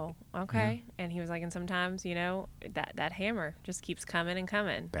like, oh, okay. Yeah. And he was like, and sometimes, that hammer just keeps coming and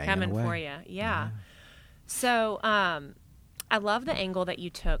coming, Banging away. for you. Yeah. So I love the angle that you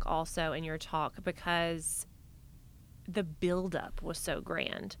took also in your talk because the buildup was so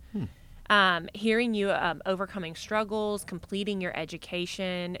grand. Hearing you overcoming struggles, completing your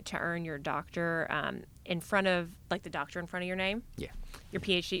education to earn your doctor in front of, like the doctor in front of your name? Yeah. Your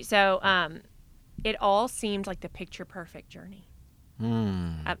PhD. So it all seemed like the picture perfect journey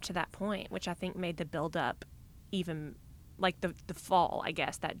up to that point, which I think made the buildup even like the fall, I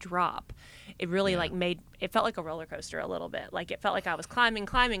guess, that drop. It really it felt like a roller coaster a little bit. Like it felt like I was climbing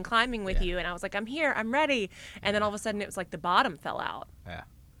with you, and I was like, I'm here, I'm ready. And then all of a sudden it was like the bottom fell out. Yeah.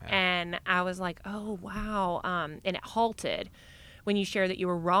 And I was like, oh, wow. And it halted when you shared that you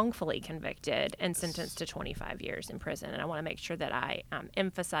were wrongfully convicted and sentenced to 25 years in prison. And I want to make sure that I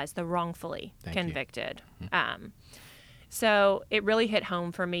emphasize the wrongfully convicted. So it really hit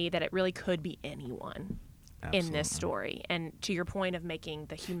home for me that it really could be anyone in this story. And to your point of making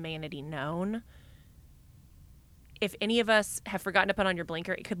the humanity known, if any of us have forgotten to put on your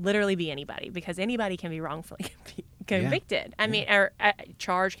blinker, it could literally be anybody because anybody can be wrongfully convicted. I mean, or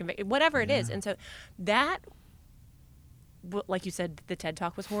charged, convicted, whatever it is. And so that, like you said, the TED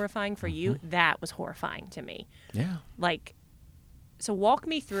Talk was horrifying for you. That was horrifying to me. Yeah. Like, so walk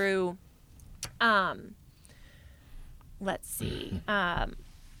me through, let's see.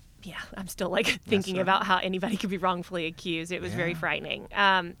 Yeah, I'm still like thinking about how anybody could be wrongfully accused. It was very frightening.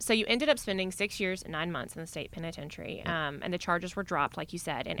 So you ended up spending 6 years and 9 months in the state penitentiary, and the charges were dropped, like you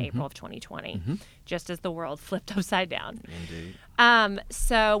said, in April of 2020, just as the world flipped upside down. Indeed.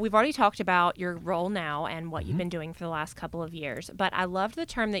 So we've already talked about your role now and what you've been doing for the last couple of years, but I loved the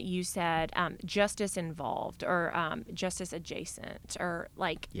term that you said, justice involved or justice adjacent or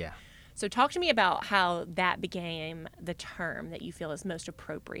like... Yeah. So talk to me about how that became the term that you feel is most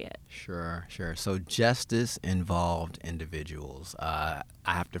appropriate. Sure. So justice involved individuals. I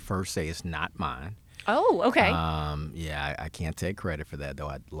have to first say it's not mine. Oh, okay. I can't take credit for that, though.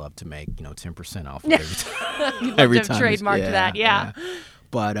 I'd love to make 10% off of every time. You'd love to have trademarked that, yeah.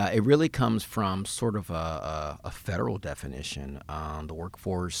 But it really comes from sort of a federal definition. The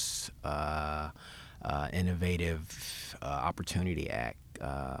Workforce Innovative Opportunity Act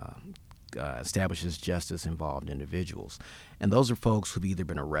establishes justice-involved individuals. And those are folks who've either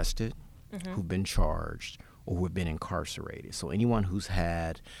been arrested, who've been charged, or who have been incarcerated. So anyone who's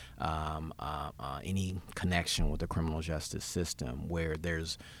had any connection with the criminal justice system where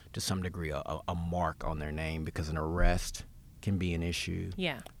there's, to some degree, a mark on their name, because an arrest can be an issue.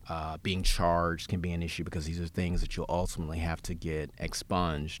 Yeah. Being charged can be an issue because these are things that you'll ultimately have to get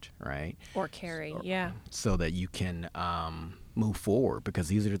expunged, right? Or carry, so that you can move forward, because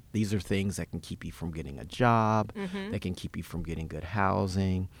these are things that can keep you from getting a job, that can keep you from getting good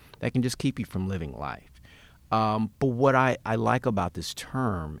housing, that can just keep you from living life. But what I like about this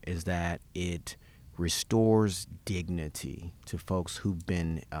term is that it restores dignity to folks who've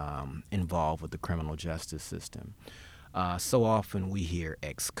been involved with the criminal justice system. So often we hear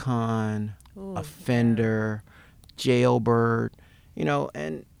ex-con, offender, jailbird,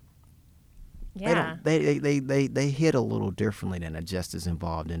 and they hit a little differently than a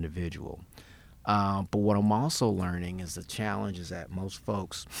justice-involved individual. But what I'm also learning is the challenge is that most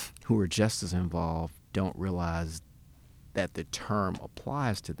folks who are justice-involved don't realize that the term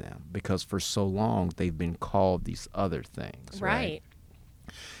applies to them, because for so long they've been called these other things. Right.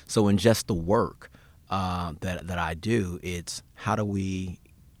 So in just the work that I do, it's how do we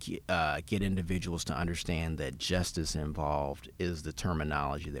get individuals to understand that justice involved is the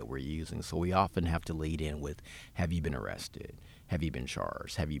terminology that we're using. So we often have to lead in with, have you been arrested? Have you been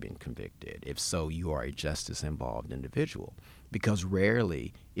charged? Have you been convicted? If so, you are a justice involved individual, because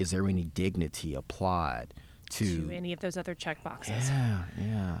rarely is there any dignity applied to any of those other check boxes.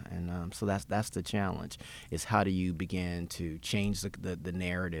 Yeah. And so that's the challenge, is how do you begin to change the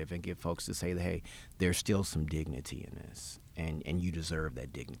narrative and get folks to say that, hey, there's still some dignity in this, and you deserve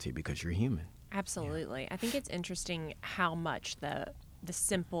that dignity because you're human. Absolutely. I think it's interesting how much the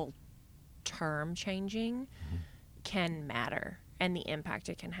simple term changing can matter and the impact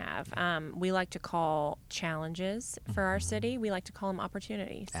it can have. We like to call challenges for our city, we like to call them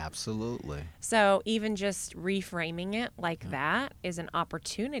opportunities. Absolutely. So even just reframing it like that is an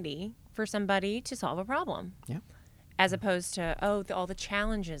opportunity for somebody to solve a problem. Yeah. As opposed to, all the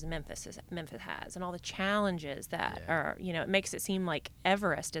challenges Memphis has, and all the challenges that are, it makes it seem like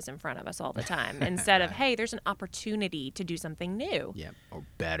Everest is in front of us all the time, instead of, hey, there's an opportunity to do something new. Yeah, or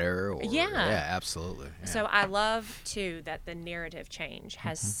better. Or, yeah, absolutely. Yeah. So I love, too, that the narrative change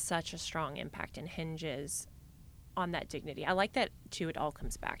has such a strong impact and hinges on that dignity. I like that, too, it all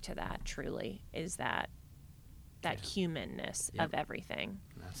comes back to that, truly, is that humanness of everything.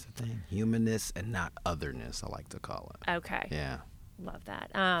 That's the thing. Humanness and not otherness, I like to call it. Okay. Yeah. Love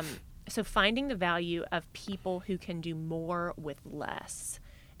that. So finding the value of people who can do more with less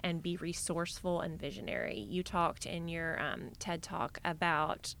and be resourceful and visionary. You talked in your TED Talk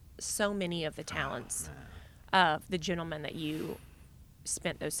about so many of the talents of the gentleman that you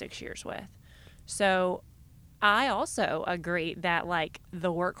spent those 6 years with. So I also agree that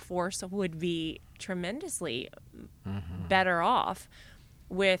the workforce would be tremendously better off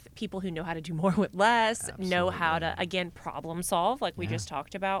with people who know how to do more with less, know how to, again, problem solve, like we just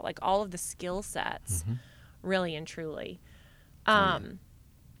talked about, all of the skill sets, really and truly. Do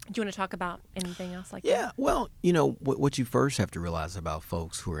you want to talk about anything else like that? Yeah, well, what you first have to realize about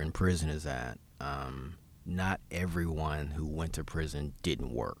folks who are in prison is that not everyone who went to prison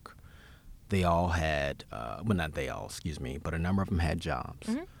didn't work. They all had, not they all, but a number of them had jobs.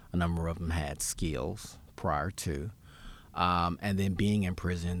 A number of them had skills prior to. And then being in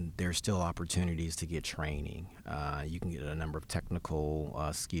prison, there's still opportunities to get training. You can get a number of technical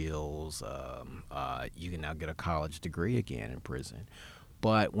skills. You can now get a college degree again in prison.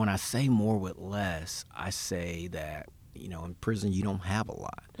 But when I say more with less, I say that, in prison, you don't have a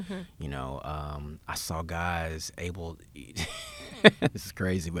lot. I saw guys able, this is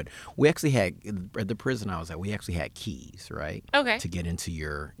crazy, but we actually had, at the prison I was at, we actually had keys, right? Okay. To get into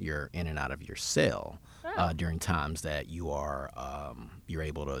your in and out of your cell during times that you're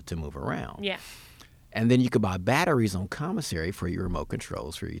able to move around. Yeah. And then you could buy batteries on commissary for your remote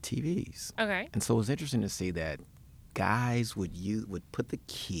controls for your TVs. Okay. And so it was interesting to see that guys would put the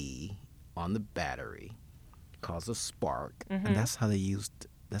key on the battery, cause a spark, and that's how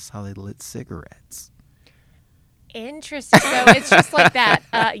they lit cigarettes. Interesting. So it's just like that.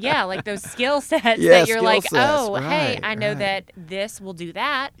 Like those skill sets that you're like, hey, I know that this will do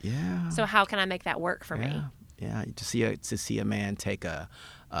that. Yeah. So how can I make that work for me? Yeah. To see a man take a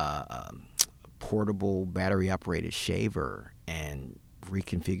portable battery operated shaver and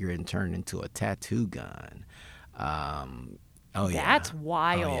reconfigure it and turn it into a tattoo gun. That's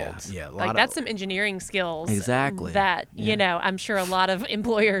wild. That's some engineering skills. Exactly. That, I'm sure a lot of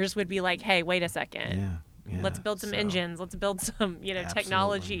employers would be like, hey, wait a second. Let's build some engines. Let's build some,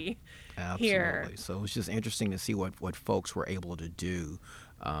 technology here. So it was just interesting to see what folks were able to do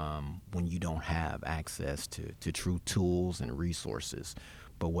when you don't have access to true tools and resources.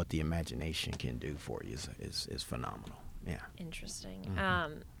 But what the imagination can do for you is phenomenal. Yeah. Interesting.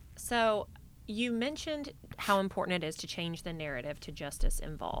 So you mentioned how important it is to change the narrative to justice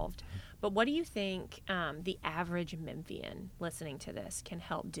involved. But what do you think the average Memphian listening to this can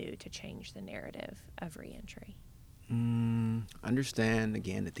help do to change the narrative of reentry? Understand,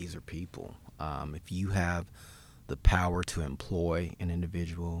 again, that these are people. If you have the power to employ an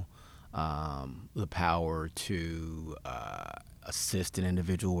individual, the power to assist an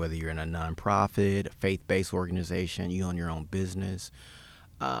individual, whether you're in a nonprofit, a faith-based organization, you own your own business,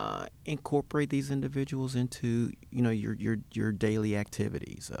 incorporate these individuals into your daily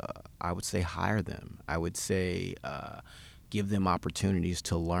activities. I would say hire them. I would say give them opportunities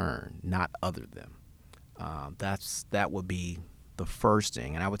to learn, not other them. That would be the first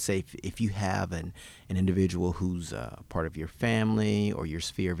thing. And I would say if you have an individual who's part of your family or your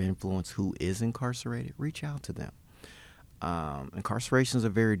sphere of influence who is incarcerated, reach out to them. Incarceration is a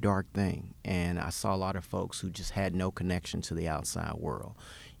very dark thing, and I saw a lot of folks who just had no connection to the outside world.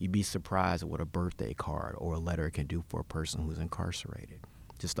 You'd be surprised at what a birthday card or a letter can do for a person who's incarcerated,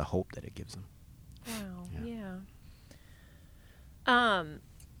 just the hope that it gives them. Wow, yeah.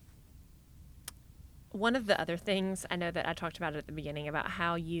 One of the other things, I know that I talked about it at the beginning, about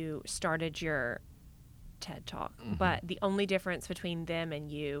how you started your TED Talk, but the only difference between them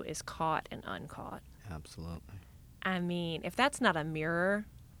and you is caught and uncaught. Absolutely. I mean, if that's not a mirror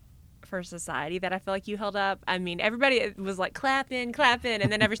for society that I feel like you held up, I mean, everybody was like clapping,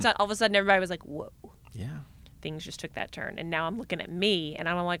 and then all of a sudden everybody was like, whoa. Yeah. Things just took that turn. And now I'm looking at me and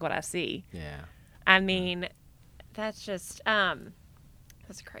I don't like what I see. Yeah. I mean, that's just,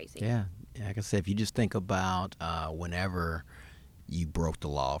 that's crazy. Yeah. Like I said, if you just think about whenever you broke the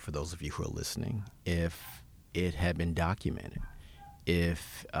law, for those of you who are listening, if it had been documented,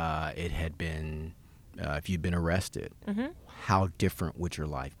 if it had been, if you'd been arrested, how different would your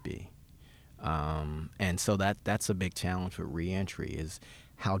life be? And so that's a big challenge with reentry, is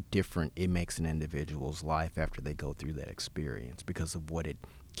how different it makes an individual's life after they go through that experience, because of what it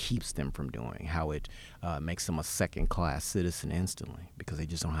keeps them from doing, how it makes them a second-class citizen instantly, because they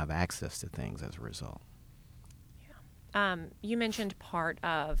just don't have access to things as a result. You mentioned part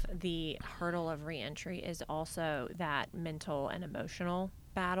of the hurdle of reentry is also that mental and emotional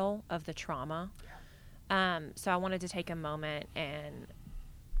battle of the trauma. So I wanted to take a moment and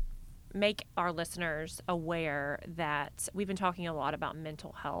make our listeners aware that we've been talking a lot about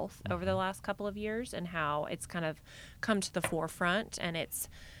mental health over the last couple of years, and how it's kind of come to the forefront, and it's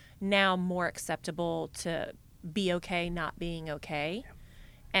now more acceptable to be okay not being okay.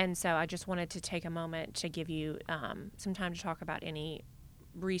 And so I just wanted to take a moment to give you some time to talk about any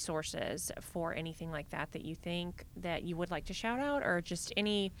resources for anything like that you think that you would like to shout out, or just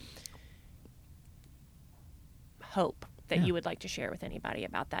any hope that you would like to share with anybody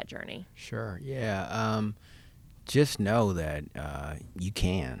about that journey. Sure. Yeah. Just know that you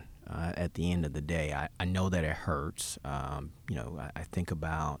can. At the end of the day, I know that it hurts. I think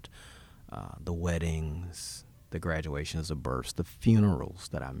about the weddings, the graduations, the births, the funerals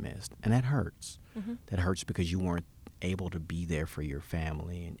that I missed, and that hurts. That hurts because you weren't able to be there for your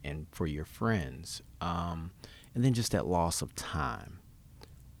family and for your friends, and then just that loss of time.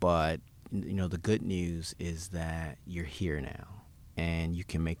 But the good news is that you're here now, and you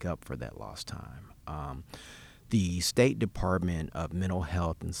can make up for that lost time. The State Department of Mental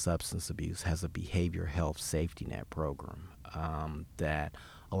Health and Substance Abuse has a behavioral health safety net program that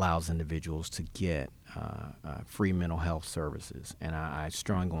allows individuals to get free mental health services. And I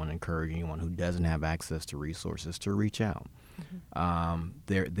strongly want to encourage anyone who doesn't have access to resources to reach out.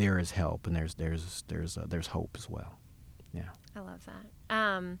 There is help, and there's hope as well. Yeah. I love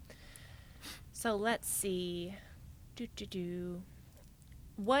that. So let's see.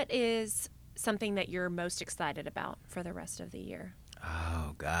 What is something that you're most excited about for the rest of the year?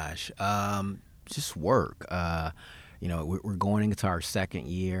 Oh, gosh. Just work. We're going into our second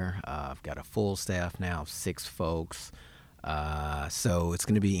year. I've got a full staff now of 6 folks. So it's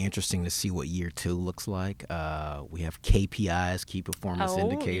going to be interesting to see what year 2 looks like. We have KPIs, key performance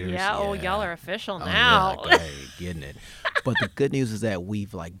indicators. Yeah. Oh, y'all are official now. Yeah, okay, getting it. But the good news is that we've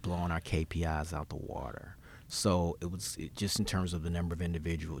blown our KPIs out the water. So just in terms of the number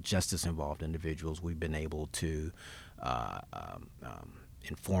of justice-involved individuals, we've been able to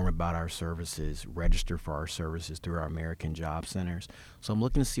inform about our services, register for our services through our American Job Centers. So I'm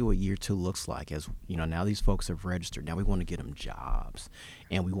looking to see what year 2 looks like. As now these folks have registered. Now we want to get them jobs,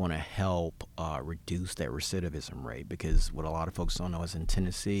 and we want to help reduce that recidivism rate, because what a lot of folks don't know is in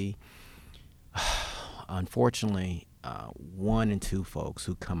Tennessee, unfortunately, 1 in 2 folks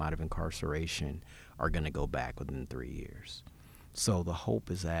who come out of incarceration are going to go back within 3 years. So the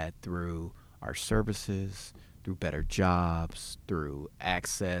hope is that through our services, through better jobs, through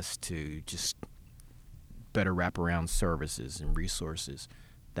access to just better wraparound services and resources,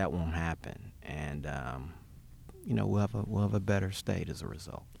 that won't happen. And, we'll have a better state as a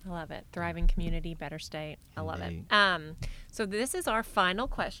result. I love it. Thriving community, better state. I love it. So this is our final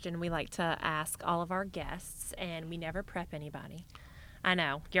question we like to ask all of our guests, and we never prep anybody. I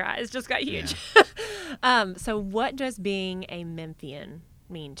know. Your eyes just got huge. Yeah. So what does being a Memphian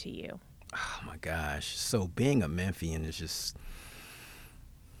mean to you? Oh, my gosh. So being a Memphian is just,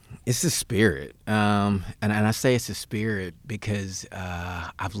 it's a spirit. And I say it's a spirit because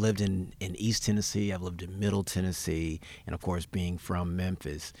I've lived in East Tennessee, I've lived in Middle Tennessee, and, of course, being from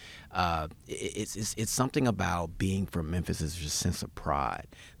Memphis. It's something about being from Memphis is just a sense of pride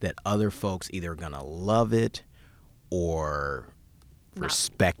that other folks either are going to love it or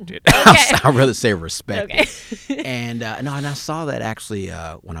respect it. Okay. I'd rather say respect it. And I saw that actually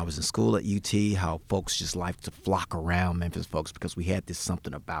when I was in school at UT, how folks just like to flock around Memphis folks because we had this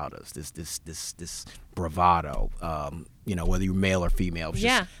something about us, this bravado. Whether you're male or female, it's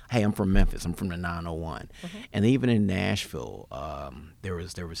just, hey, I'm from Memphis. I'm from the 901. And even in Nashville, there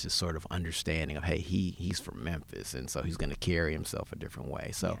was this sort of understanding of, hey, he's from Memphis, and so he's going to carry himself a different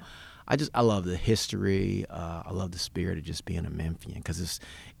way. So. I love the history. I love the spirit of just being a Memphian, because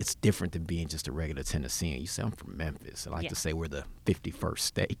it's different than being just a regular Tennessean. You say I'm from Memphis. I like to say we're the 51st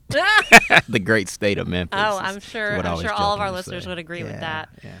state, the great state of Memphis. Oh, I'm sure all of our listeners would agree with that.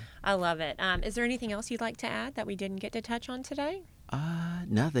 Yeah. I love it. Is there anything else you'd like to add that we didn't get to touch on today?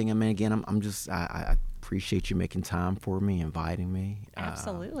 Nothing. I mean, again, I appreciate you making time for me, inviting me.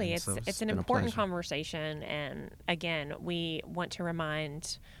 Absolutely. It's an important conversation. And again, we want to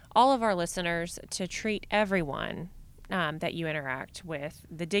remind all of our listeners to treat everyone that you interact with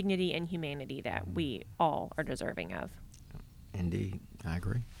the dignity and humanity that we all are deserving of. Indeed. I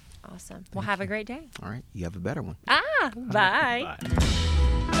agree. Awesome. Well, have a great day. All right. You have a better one. Bye. Bye.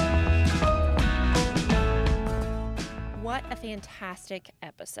 What a fantastic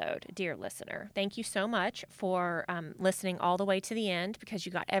episode, dear listener. Thank you so much for listening all the way to the end, because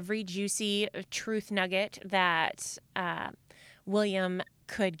you got every juicy truth nugget that William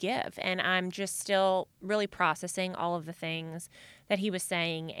could give. And I'm just still really processing all of the things that he was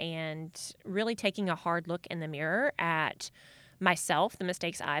saying, and really taking a hard look in the mirror at myself, the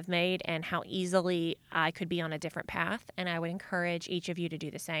mistakes I've made, and how easily I could be on a different path. And I would encourage each of you to do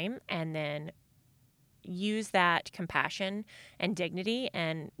the same, and then use that compassion and dignity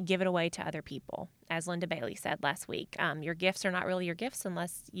and give it away to other people. As Linda Bailey said last week, your gifts are not really your gifts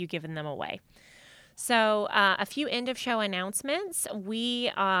unless you've given them away. So a few end of show announcements.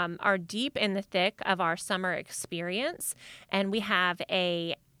 We are deep in the thick of our summer experience, and we have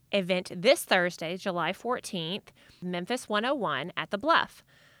a event this Thursday, July 14th, Memphis 101 at the Bluff.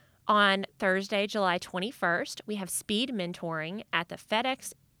 On Thursday, July 21st, we have speed mentoring at the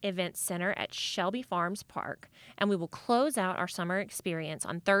FedEx Event Center at Shelby Farms Park, and we will close out our summer experience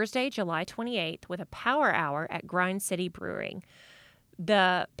on Thursday, July 28th with a power hour at Grind City Brewing.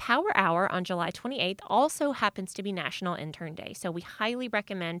 The power hour on July 28th also happens to be National Intern Day, so we highly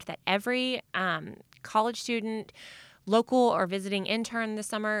recommend that every college student, local or visiting intern this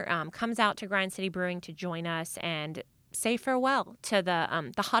summer comes out to Grind City Brewing to join us and say farewell to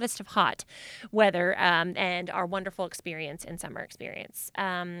the hottest of hot weather and our wonderful experience in summer experience.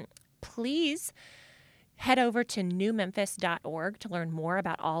 Please head over to newmemphis.org to learn more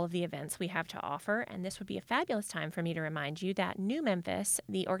about all of the events we have to offer. And this would be a fabulous time for me to remind you that New Memphis,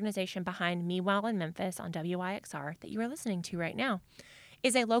 the organization behind Meanwhile in Memphis on WYXR that you are listening to right now,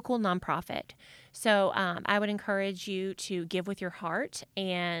 is a local nonprofit. So I would encourage you to give with your heart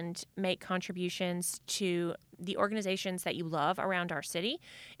and make contributions to the organizations that you love around our city.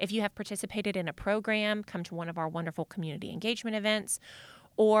 If you have participated in a program, come to one of our wonderful community engagement events,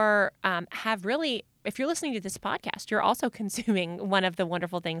 or if you're listening to this podcast, you're also consuming one of the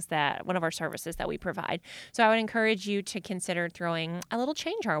wonderful things one of our services that we provide. So I would encourage you to consider throwing a little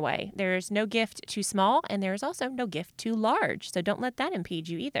change our way. There's no gift too small, and there's also no gift too large. So don't let that impede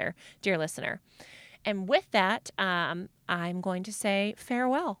you either, dear listener. And with that, I'm going to say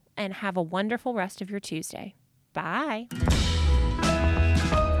farewell and have a wonderful rest of your Tuesday. Bye.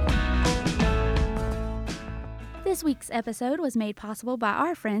 This week's episode was made possible by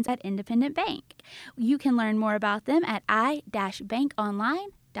our friends at Independent Bank. You can learn more about them at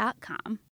i-bankonline.com.